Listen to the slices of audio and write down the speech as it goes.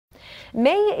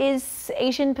May is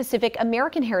Asian Pacific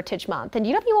American Heritage Month, and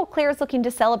UW-Eau Claire is looking to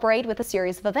celebrate with a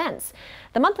series of events.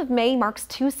 The month of May marks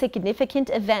two significant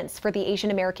events for the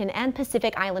Asian American and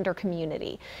Pacific Islander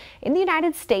community. In the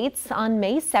United States, on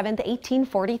May 7,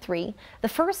 1843, the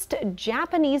first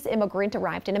Japanese immigrant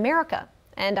arrived in America.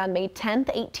 And on May 10,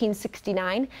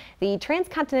 1869, the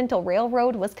Transcontinental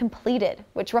Railroad was completed,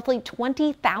 which roughly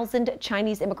 20,000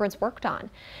 Chinese immigrants worked on.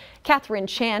 Catherine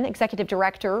Chan, Executive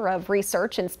Director of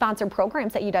Research and Sponsored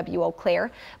Programs at UW-Eau Claire,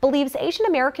 believes Asian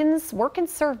Americans work and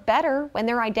serve better when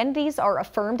their identities are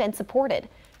affirmed and supported.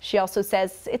 She also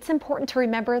says it's important to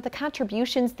remember the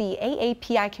contributions the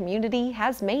AAPI community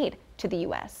has made to the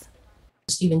U.S.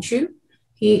 Stephen Chu,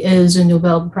 he is a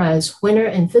Nobel Prize winner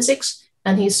in physics,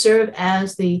 and he served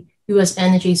as the U.S.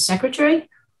 Energy Secretary.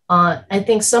 I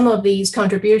think some of these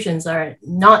contributions are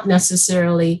not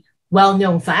necessarily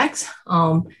well-known facts.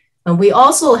 And we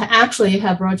also actually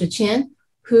have Roger Chan,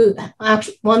 who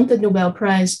actually won the Nobel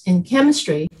Prize in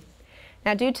chemistry.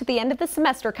 Now, due to the end of the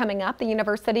semester coming up, the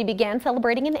university began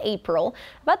celebrating in April,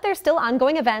 but there's still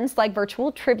ongoing events like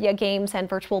virtual trivia games and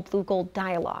virtual Blue Gold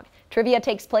Dialogue. Trivia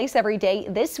takes place every day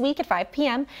this week at 5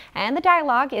 p.m. and the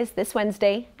dialogue is this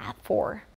Wednesday at 4.